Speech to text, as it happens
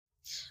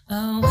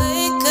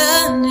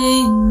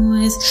Awakening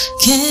with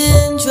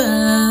Kendra.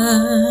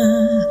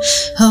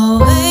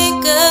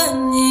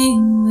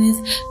 Awakening with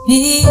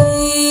me.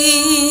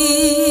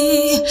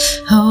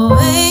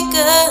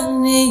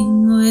 Awakening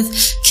with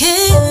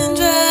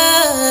Kendra.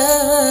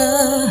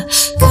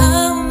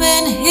 Come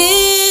and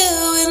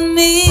heal with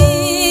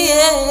me.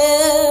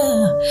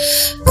 Yeah.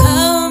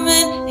 Come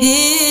and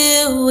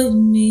heal with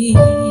me.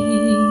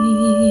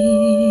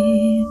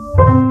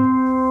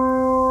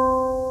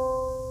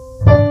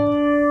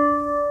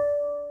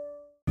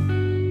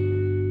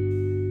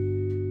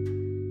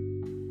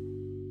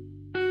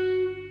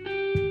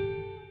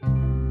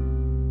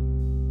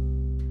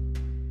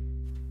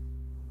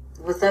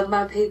 What's up,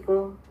 my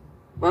people?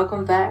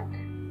 Welcome back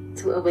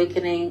to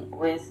Awakening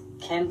with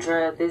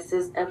Kendra. This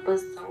is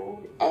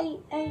episode 8.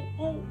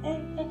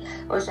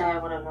 Wish I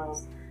had one of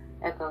those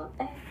echoes.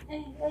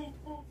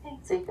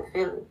 So you can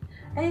feel it.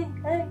 Hey.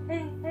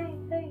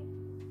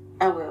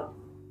 I will.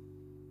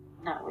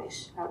 Not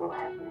wish. I will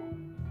have that.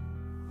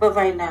 But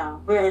right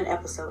now, we're in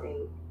episode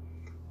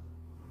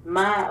 8.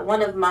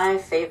 One of my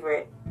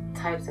favorite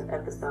types of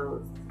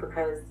episodes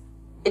because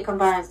it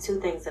combines two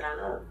things that I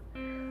love.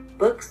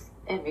 Books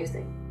and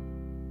music.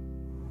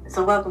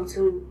 So welcome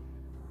to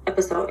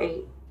episode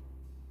 8,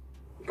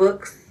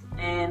 Books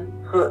and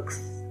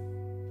Hooks.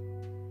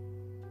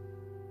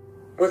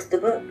 What's the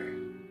book?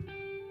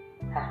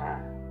 Haha.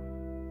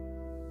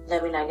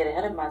 Let me not get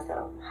ahead of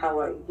myself. How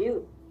are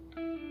you?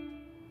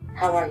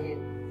 How are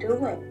you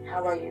doing?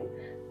 How are you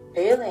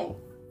feeling?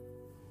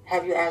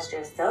 Have you asked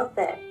yourself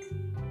that?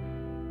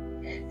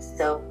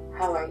 So,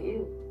 how are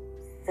you?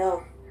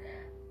 Self,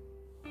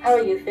 how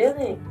are you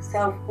feeling?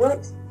 Self,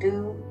 what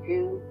do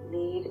you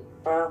need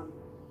from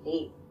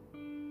me?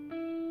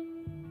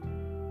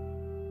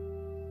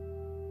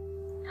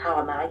 How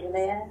am I, you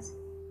may ask?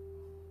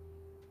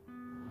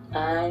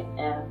 I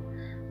am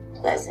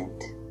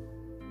pleasant.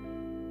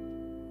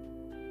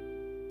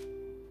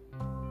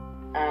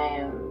 I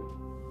am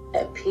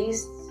at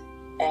peace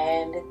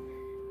and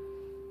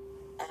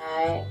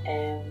I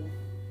am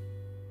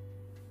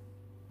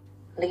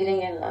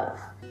leading in love.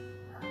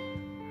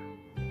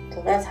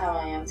 So that's how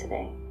I am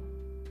today.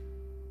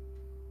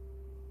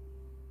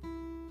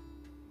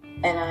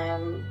 And I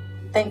am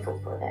thankful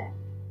for that.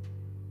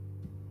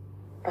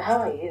 But how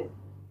are you?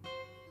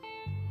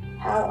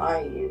 How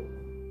are you?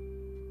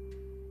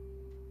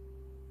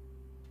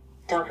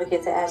 Don't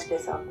forget to ask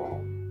yourself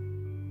that.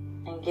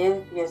 And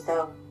give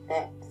yourself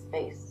that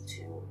space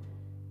to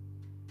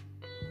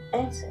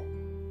answer.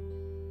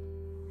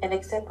 And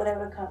accept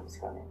whatever comes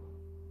from it.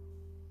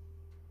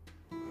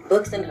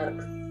 Books and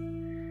hooks.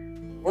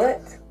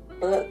 What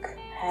book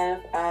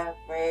have I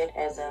read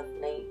as of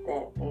late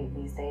that made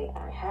me say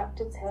I have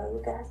to tell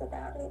you guys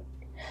about it?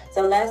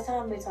 So last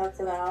time we talked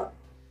about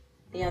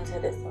the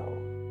untethered soul.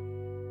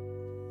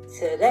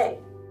 Today,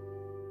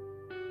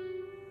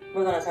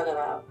 we're going to talk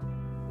about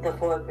the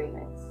 4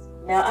 agreements.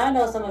 Now, I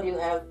know some of you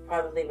have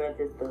probably read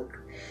this book,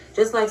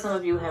 just like some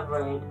of you have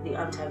read the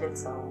untethered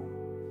soul.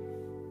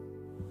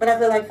 But I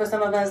feel like for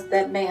some of us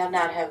that may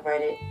not have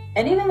read it,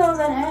 and even those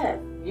that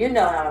have, you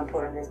know how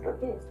important this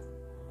book is.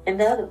 And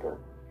the other book.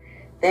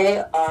 They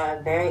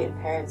are very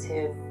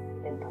imperative,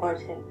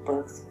 important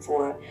books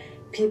for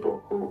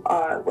people who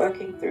are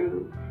working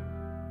through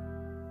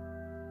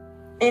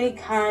any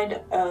kind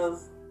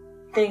of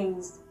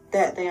things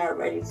that they are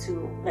ready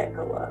to let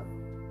go of,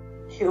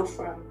 heal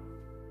from,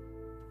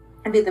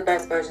 and be the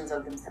best versions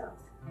of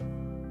themselves.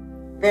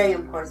 Very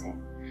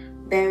important.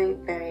 Very,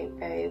 very,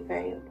 very,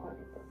 very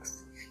important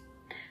books.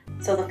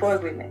 So the 4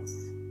 agreements.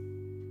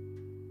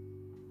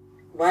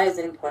 Why is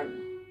it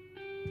important?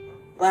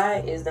 Why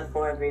is the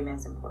 4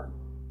 agreements important?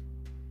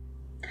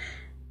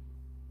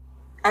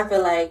 I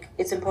feel like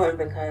it's important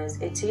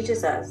because it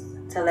teaches us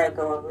to let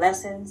go of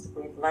lessons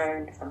we've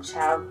learned from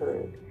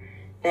childhood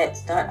that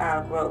stunt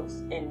our growth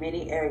in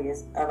many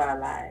areas of our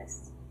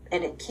lives.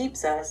 And it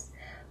keeps us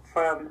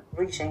from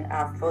reaching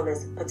our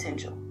fullest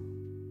potential.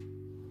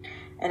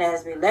 And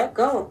as we let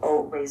go of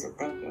old ways of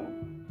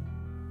thinking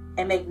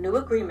and make new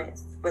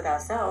agreements with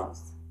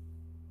ourselves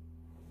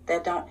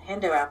that don't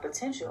hinder our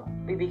potential,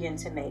 we begin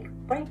to make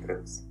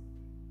breakthroughs.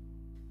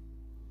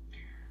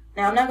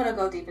 Now, I'm not going to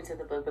go deep into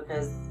the book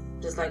because,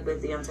 just like with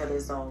the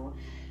Untethered Soul,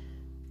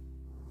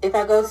 if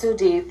I go too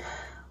deep,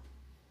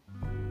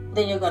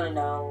 then you're going to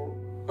know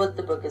what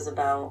the book is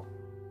about,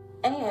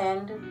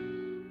 and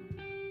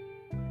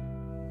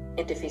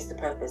it defeats the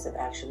purpose of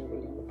actually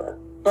reading the book.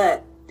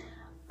 But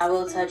I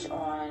will touch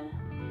on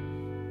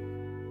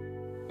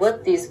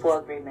what these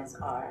 4 agreements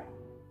are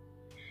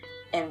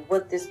and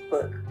what this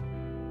book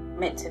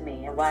meant to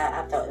me and why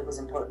I felt it was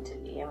important to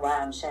me and why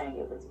I'm sharing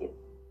it with you.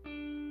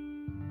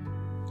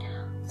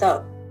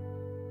 So,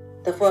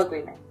 the 4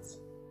 agreements.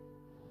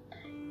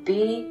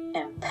 Be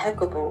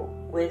impeccable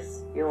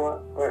with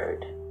your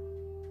word.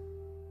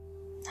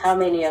 How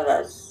many of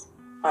us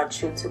are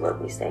true to what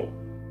we say?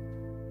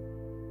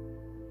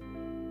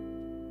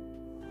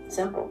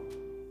 Simple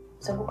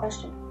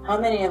question. How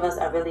many of us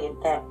are really in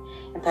fact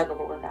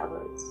impeccable with our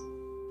words?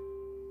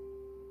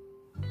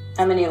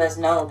 How many of us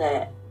know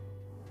that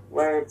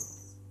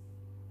words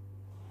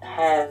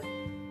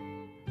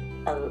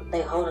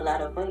they hold a lot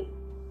of weight?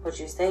 What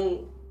you say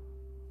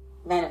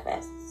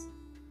manifests.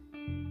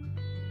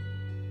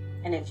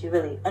 And if you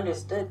really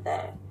understood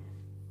that,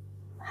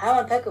 how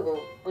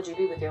impeccable would you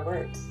be with your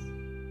words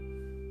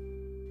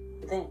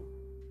then,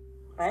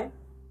 right?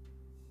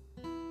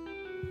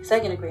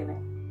 Second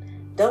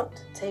agreement,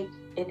 don't take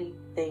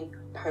anything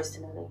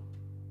personally.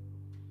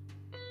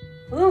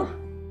 Woo.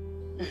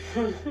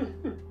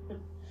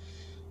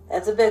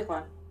 That's a big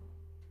one.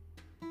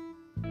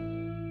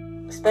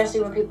 Especially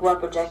when people are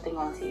projecting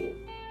onto you.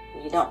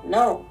 You don't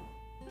know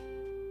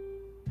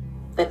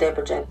that they're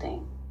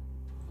projecting.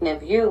 And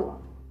if you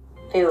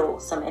feel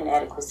some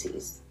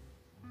inadequacies,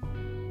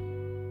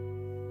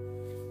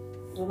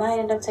 you might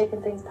end up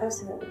taking things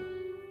personally.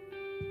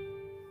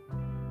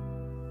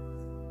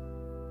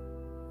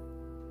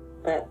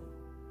 But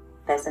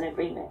that's an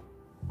agreement.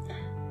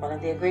 One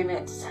of the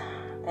agreements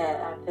that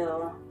I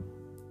feel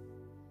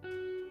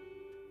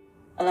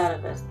a lot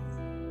of us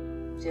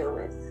deal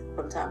with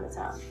from time to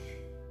time.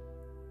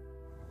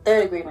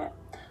 Third agreement,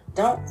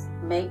 don't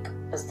make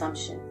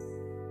assumptions.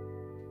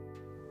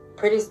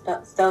 Pretty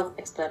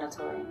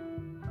self-explanatory.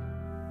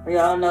 We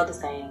all know the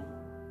saying,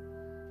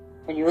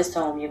 when you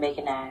assume, you make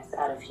an ass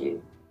out of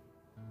you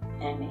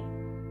and me.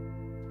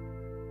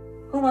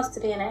 Who wants to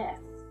be an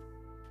ass?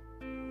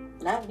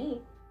 Not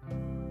me.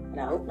 And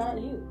I hope not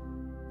you.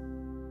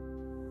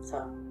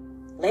 So,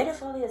 later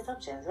for the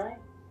assumptions, right?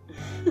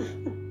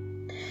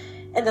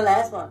 And the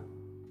last one,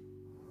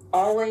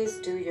 always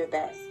do your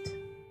best.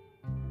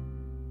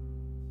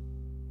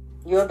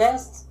 Your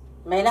best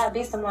may not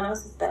be someone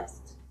else's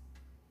best.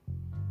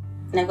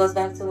 And that goes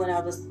back to what I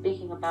was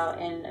speaking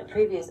about in a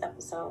previous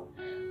episode,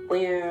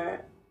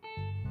 where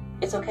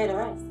it's okay to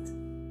rest.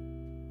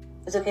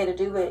 It's okay to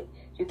do what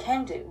you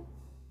can do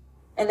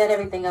and let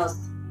everything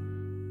else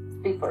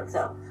speak for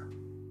itself.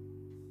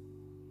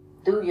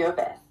 Do your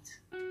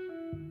best.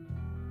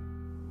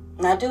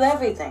 Not do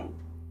everything.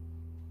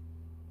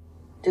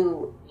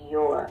 Do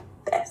your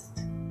best.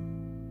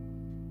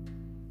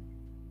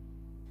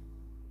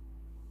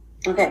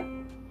 Okay.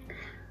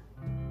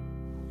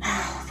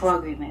 4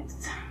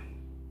 agreements.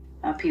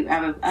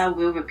 I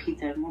will repeat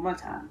them one more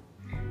time.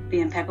 Be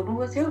impeccable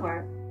with your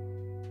word.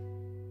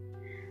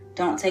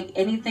 Don't take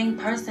anything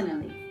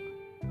personally.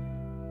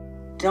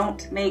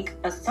 Don't make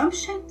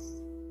assumptions.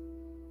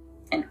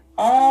 And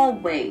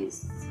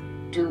always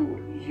do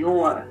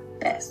your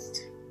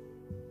best.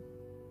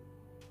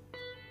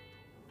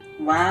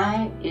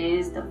 Why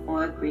is the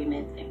 4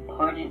 agreements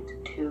important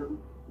to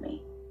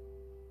me?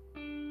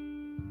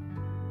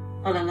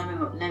 Hold on, let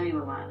me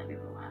rewind.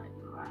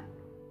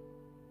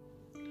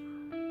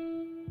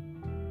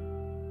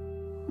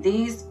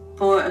 These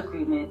 4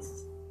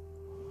 agreements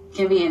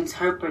can be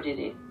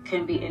interpreted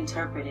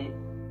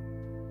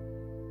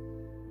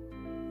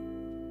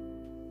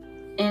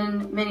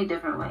in many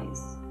different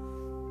ways.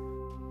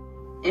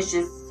 It's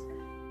just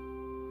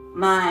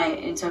my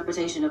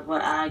interpretation of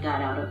what I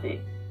got out of it.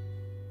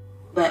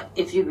 But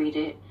if you read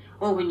it,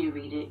 or when you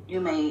read it,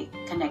 you may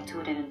connect to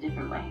it in a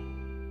different way.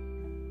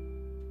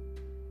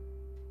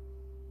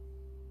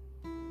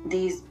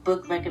 These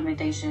book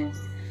recommendations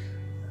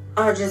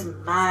are just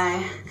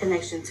my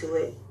connection to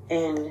it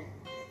and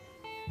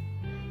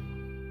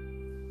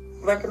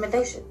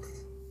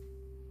recommendations.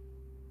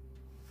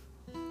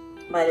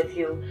 But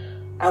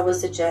I would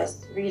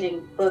suggest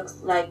reading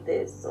books like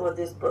this or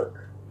this book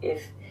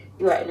if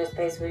you are in a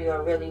space where you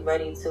are really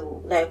ready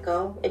to let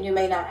go, and you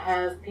may not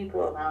have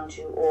people around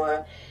you,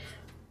 or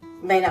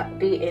may not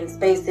be in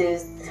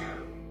spaces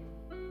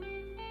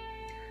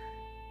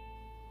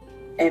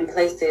and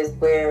places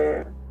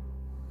where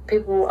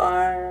people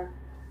are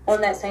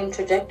on that same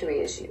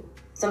trajectory as you.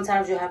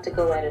 Sometimes you have to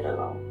go at it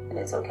alone, and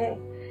it's okay.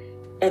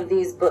 And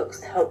these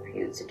books help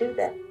you to do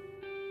that.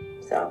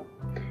 So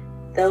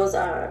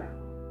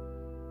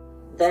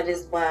that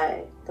is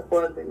why the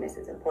 4 agreements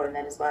is important.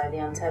 That is why the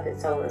Untethered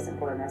Soul is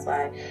important. That's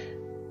why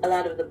a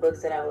lot of the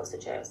books that I will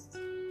suggest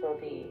will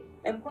be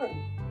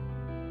important.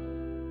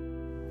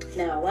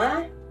 Now,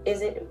 why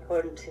is it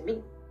important to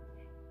me?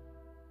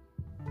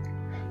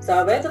 So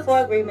I read the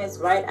 4 agreements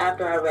right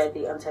after I read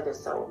the Untethered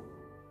Soul.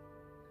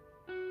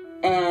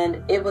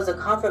 And it was a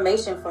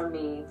confirmation for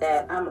me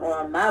that I'm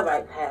on my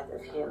right path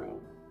of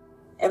healing.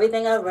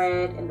 Everything I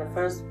read in the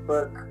first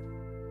book,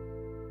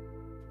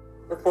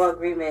 the 4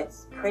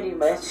 agreements, pretty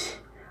much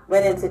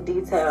went into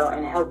detail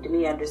and helped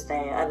me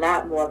understand a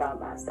lot more about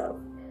myself.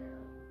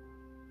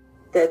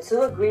 The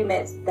 2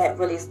 agreements that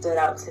really stood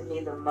out to me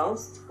the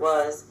most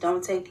was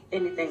don't take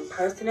anything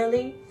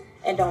personally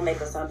and don't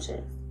make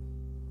assumptions.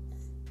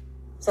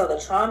 So the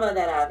trauma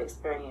that I've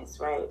experienced,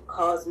 right,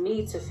 caused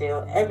me to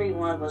feel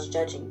everyone was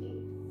judging me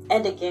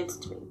and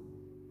against me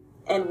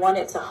and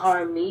wanted to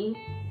harm me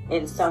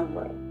in some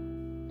way.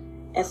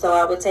 And so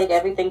I would take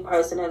everything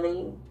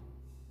personally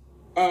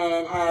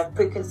and have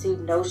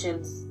preconceived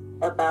notions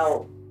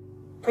about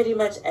pretty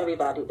much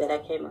everybody that I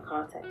came in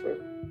contact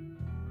with.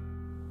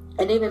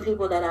 And even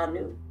people that I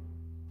knew.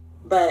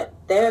 But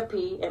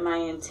therapy and my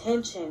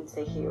intention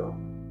to heal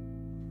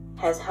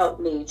has helped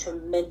me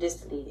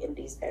tremendously in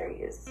these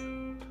areas.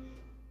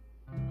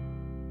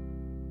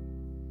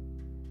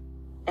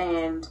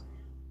 And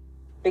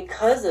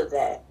because of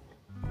that,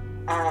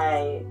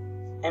 I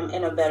am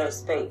in a better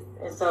space.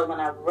 And so when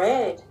I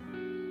read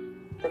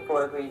the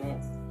 4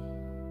 agreements,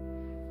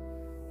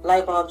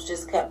 light bulbs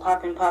just kept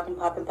popping in my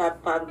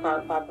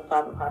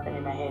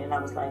head. And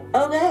I was like,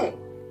 okay,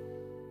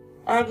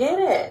 I get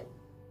it.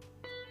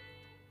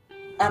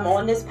 I'm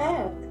on this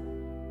path.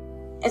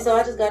 And so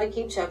I just got to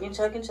keep chugging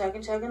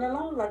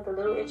along like the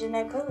little engine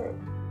that could.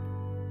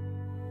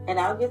 And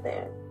I'll get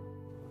there.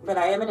 But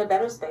I am in a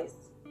better space,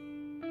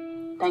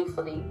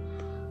 thankfully,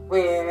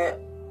 where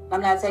I'm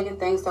not taking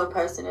things so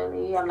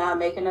personally. I'm not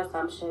making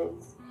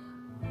assumptions.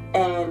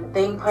 And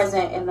being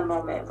present in the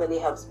moment really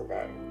helps with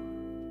that.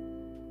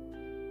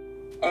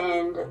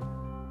 And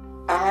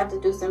I have to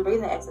do some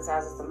breathing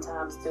exercises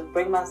sometimes to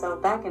bring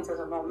myself back into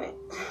the moment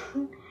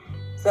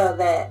so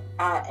that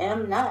I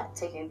am not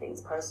taking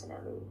things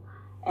personally.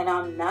 And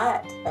I'm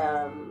not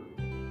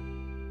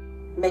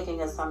making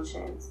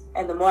assumptions.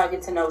 And the more I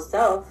get to know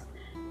self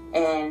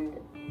and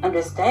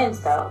understand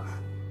self,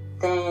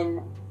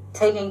 then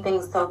taking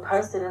things so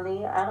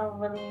personally, I don't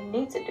really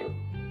need to do.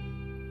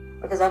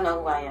 Because I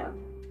know who I am.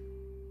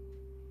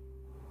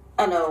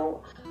 I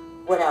know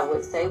what I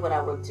would say, what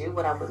I would do,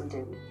 what I wouldn't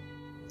do.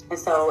 And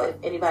so if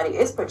anybody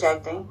is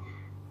projecting,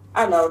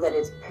 I know that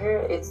it's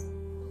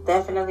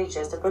definitely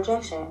just a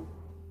projection.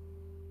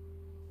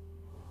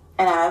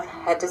 And I've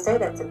had to say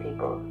that to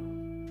people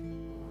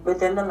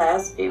within the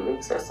last few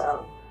weeks or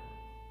so.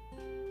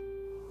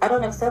 I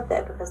don't accept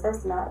that because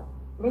that's not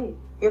me.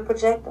 You're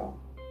projecting.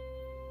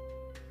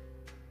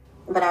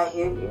 But I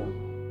hear you.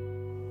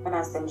 And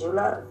I send you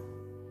love.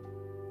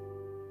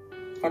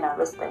 And I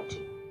respect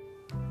you.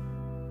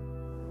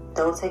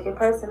 Don't take it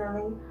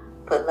personally.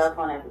 Put love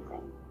on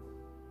everything.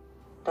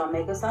 Don't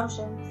make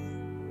assumptions.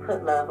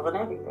 Put love on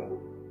everything.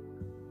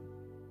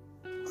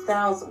 It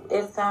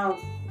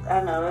sounds,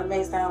 I know, it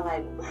may sound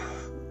like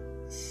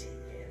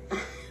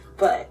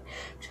but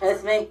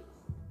trust me,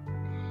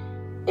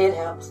 it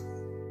helps.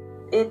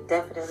 It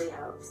definitely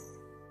helps.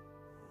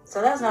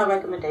 So that's my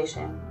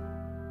recommendation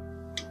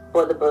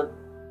for the book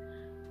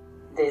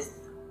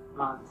this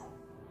month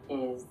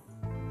is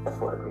The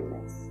 4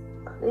 Agreements.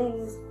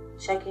 Please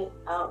check it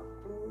out.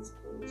 Please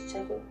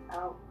check it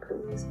out.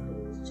 Please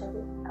check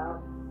it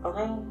out.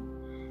 Okay?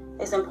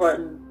 It's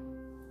important.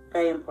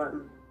 Very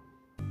important.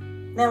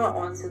 Now we're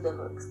on to the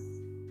hooks.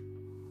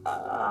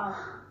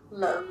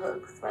 Love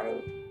hooks,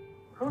 right?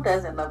 Who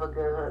doesn't love a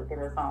good hook in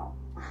a song?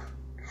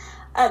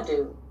 I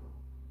do.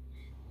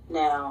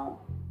 Now,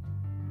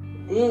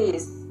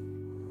 these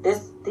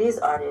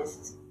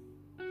artists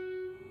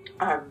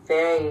are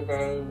very,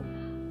 very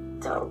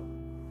dope.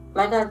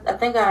 Like I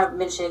think I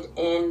mentioned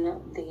in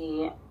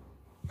the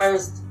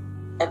first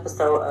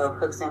episode of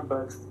Hooks and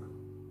Books,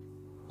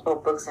 or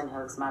Books and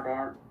Hooks, my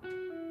bad.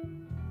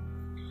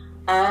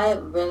 I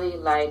really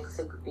like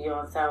to be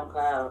on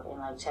SoundCloud and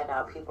like check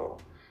out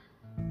people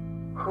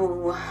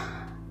who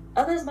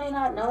others may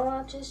not know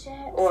of just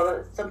yet,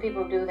 or some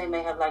people do. They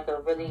may have like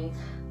a really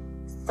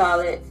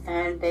solid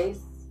fan base,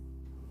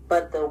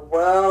 but the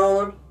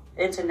world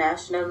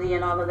internationally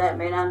and all of that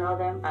may not know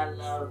them. I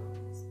love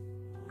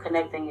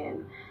connecting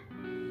and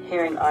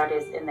hearing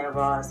artists in their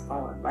rawest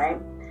form, right?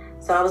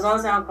 So I was on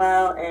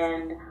SoundCloud,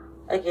 and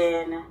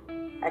again,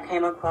 I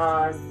came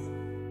across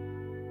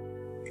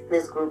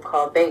this group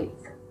called Bathe.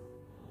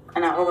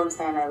 And I hope I'm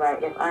saying that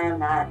right. If I am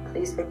not,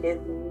 please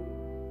forgive me.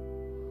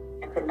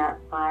 I could not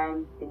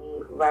find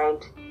the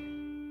right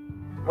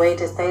way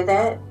to say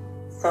that.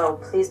 So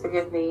please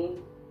forgive me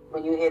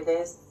when you hear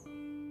this.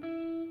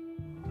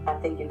 I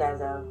think you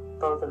guys are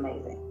both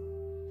amazing.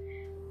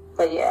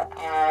 But yeah,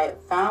 I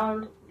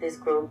found this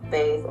group,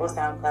 Bathe, on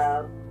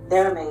SoundCloud.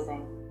 They're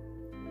amazing.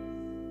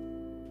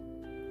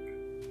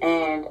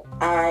 And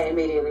I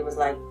immediately was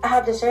like, I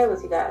have to share it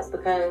with you guys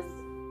because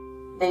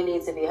they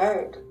need to be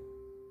heard.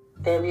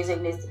 Their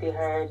music needs to be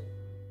heard.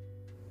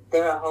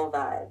 They're a whole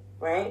vibe,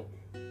 right?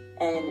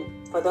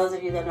 And for those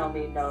of you that know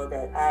me know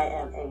that I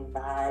am a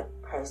vibe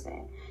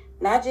person.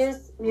 Not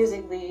just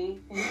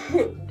musically,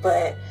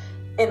 but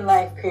in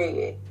life,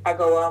 period. I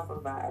go off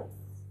of vibes.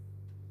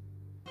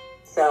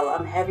 So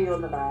I'm heavy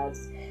on the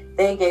vibes.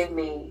 They gave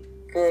me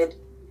good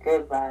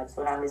vibes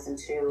when I listened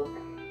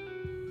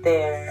to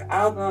their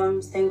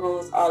albums,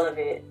 singles, all of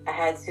it. I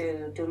had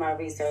to do my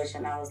research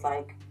and I was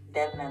like,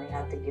 definitely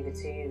have to give it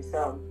to you.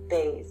 So,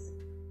 Bathe.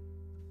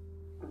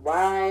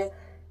 Why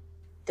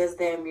does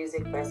their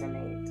music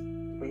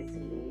resonate with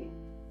me?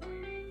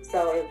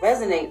 So it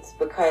resonates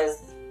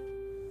because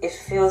it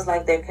feels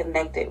like they're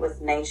connected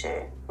with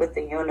nature, with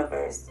the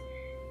universe,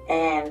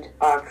 and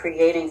are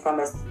creating from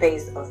a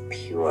space of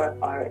pure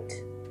art.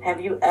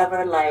 Have you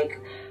ever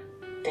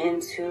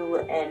been to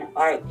an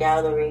art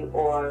gallery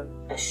or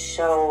a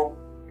show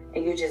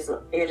and you're just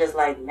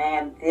like,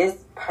 man,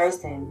 this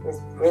person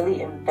is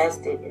really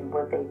invested in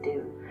what they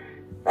do.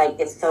 Like,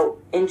 it's so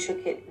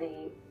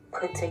intricately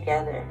put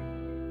together.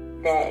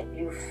 that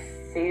you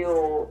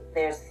feel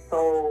their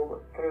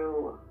soul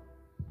through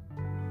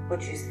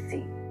what you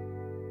see.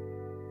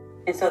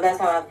 And so that's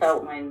how I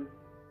felt when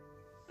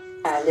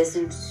I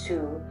listened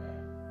to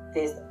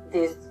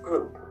this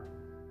group.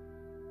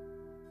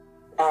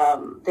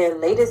 Their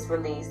latest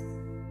release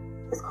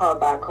is called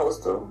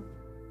Bi-Coastal.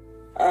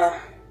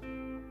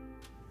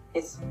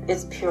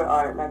 It's pure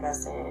art, like I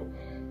said.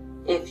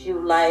 If you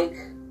like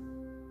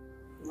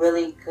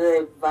really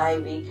good,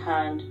 vibey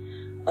kind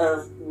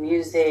of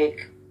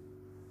music,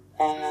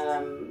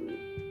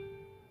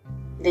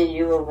 then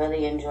you will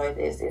really enjoy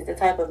this. It's the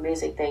type of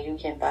music that you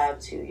can vibe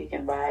to, you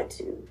can ride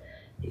to,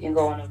 you can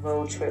go on a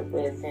road trip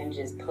with and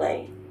just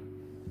play.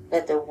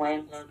 Let the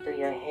wind blow through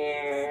your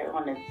hair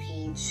on the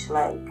beach,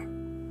 like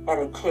at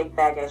a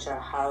kickback at your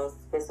house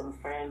with some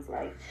friends.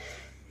 Like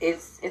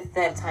it's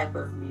that type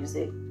of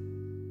music.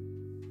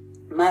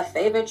 My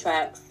favorite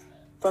tracks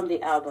from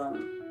the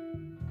album,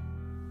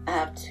 I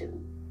have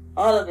two.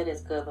 All of it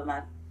is good,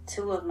 but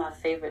two of my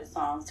favorite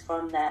songs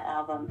from that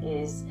album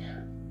is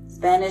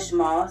Spanish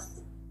Moss.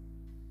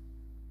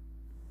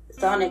 It's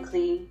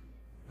sonically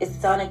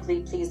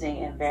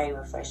pleasing and very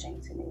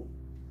refreshing to me.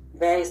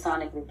 Very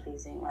sonically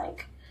pleasing,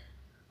 like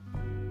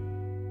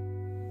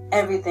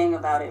everything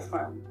about it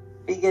from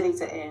beginning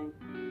to end,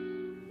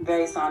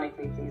 very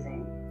sonically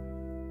pleasing.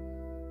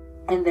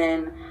 And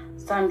then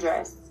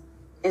Sundress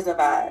is a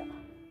vibe.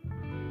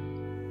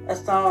 A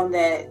song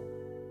that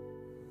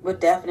would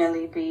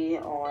definitely be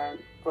on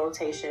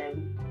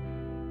rotation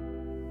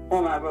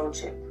on my road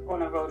trip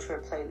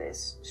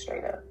playlist,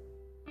 straight up.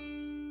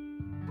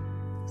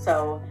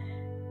 So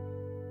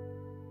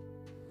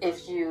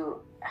if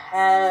you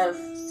have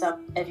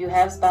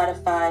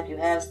Spotify, if you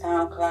have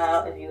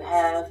SoundCloud, if you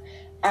have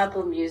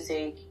Apple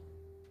Music,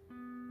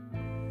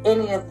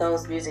 any of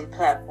those music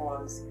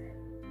platforms,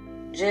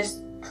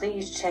 just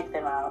please check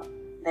them out.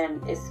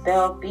 Then it's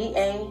spelled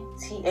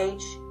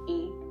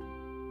B-A-T-H-E.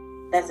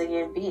 That's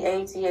again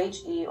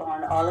B-A-T-H-E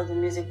on all of the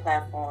music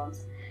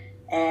platforms.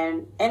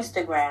 And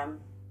Instagram,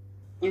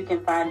 you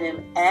can find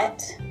them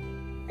at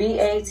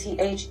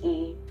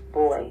B-A-T-H-E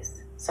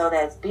Boys. So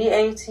that's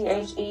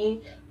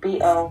B-A-T-H-E-B-O-Y-S.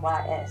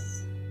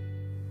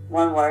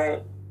 One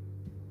word,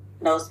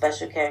 no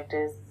special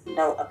characters,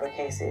 no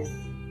uppercases.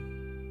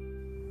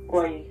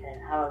 Or you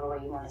can, however way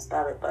you want to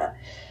spell it, but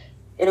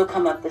it'll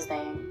come up the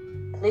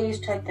same. Please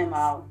check them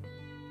out.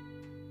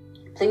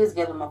 Please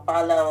give them a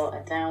follow,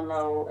 a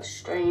download, a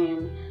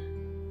stream,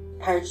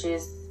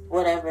 purchase,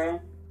 whatever.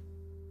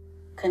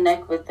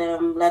 Connect with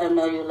them. Let them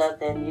know you love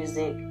their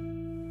music.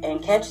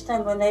 And catch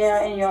them when they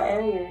are in your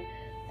area.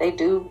 They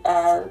do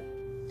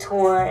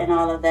tour and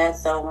all of that.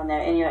 So when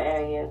they're in your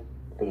area,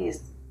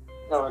 please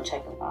go and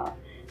check them out.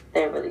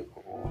 They're really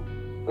cool.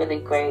 Really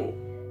great.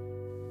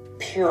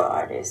 Pure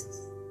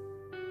artists.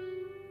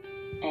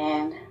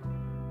 And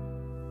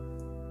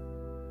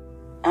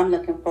I'm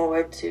looking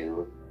forward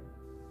to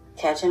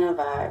catching a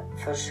vibe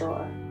for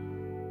sure.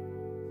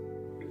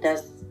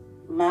 That's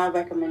my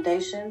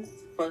recommendations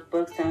for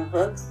Books and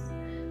Hooks.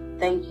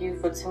 Thank you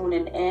for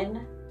tuning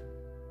in.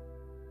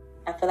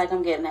 I feel like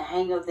I'm getting the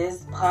hang of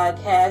this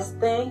podcast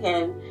thing,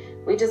 and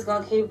we're just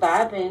gonna keep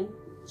vibing,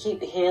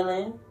 keep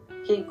healing,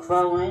 keep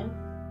growing,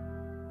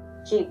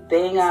 keep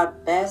being our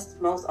best,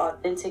 most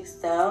authentic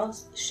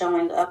selves,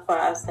 showing up for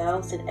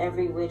ourselves in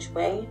every which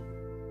way.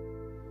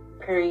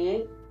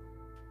 Period.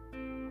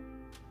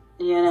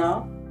 You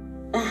know?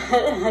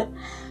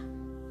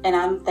 And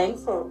I'm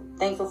thankful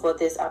for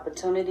this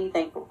opportunity,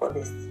 thankful for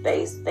this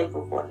space,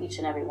 thankful for each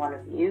and every one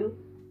of you.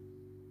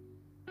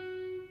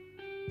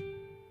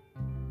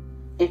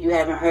 If you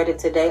haven't heard it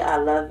today, I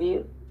love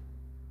you.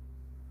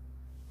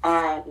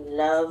 I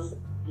love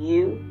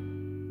you.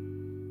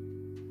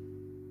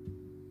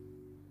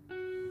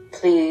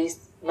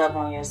 Please love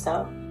on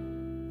yourself,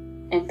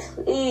 and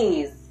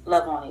please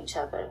love on each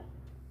other,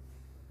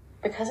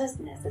 because it's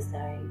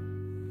necessary.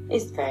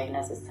 It's very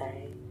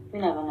necessary. You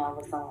never know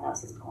what someone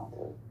else is going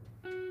through.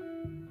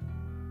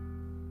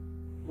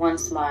 One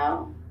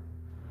smile,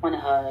 one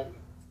hug,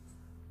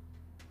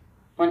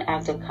 one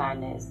act of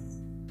kindness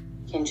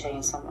can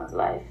change someone's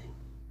life.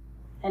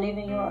 And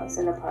even yours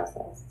in the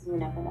process. You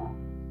never know.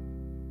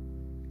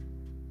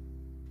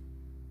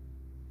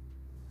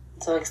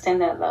 So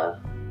extend that love.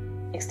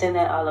 Extend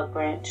that olive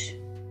branch.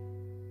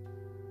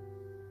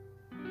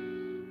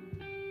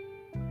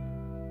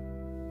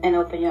 And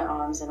open your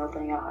arms and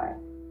open your heart.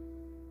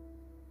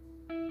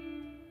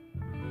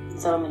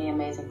 So many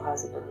amazing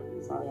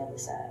possibilities on the other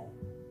side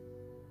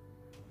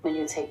when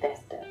you take that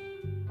step.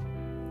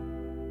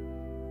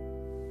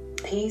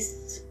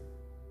 Peace,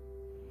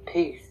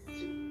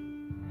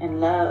 and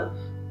love.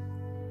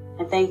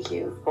 And thank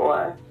you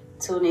for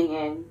tuning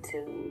in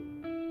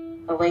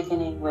to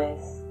Awakening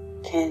with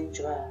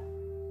Kendra.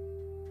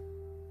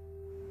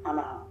 I'm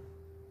out.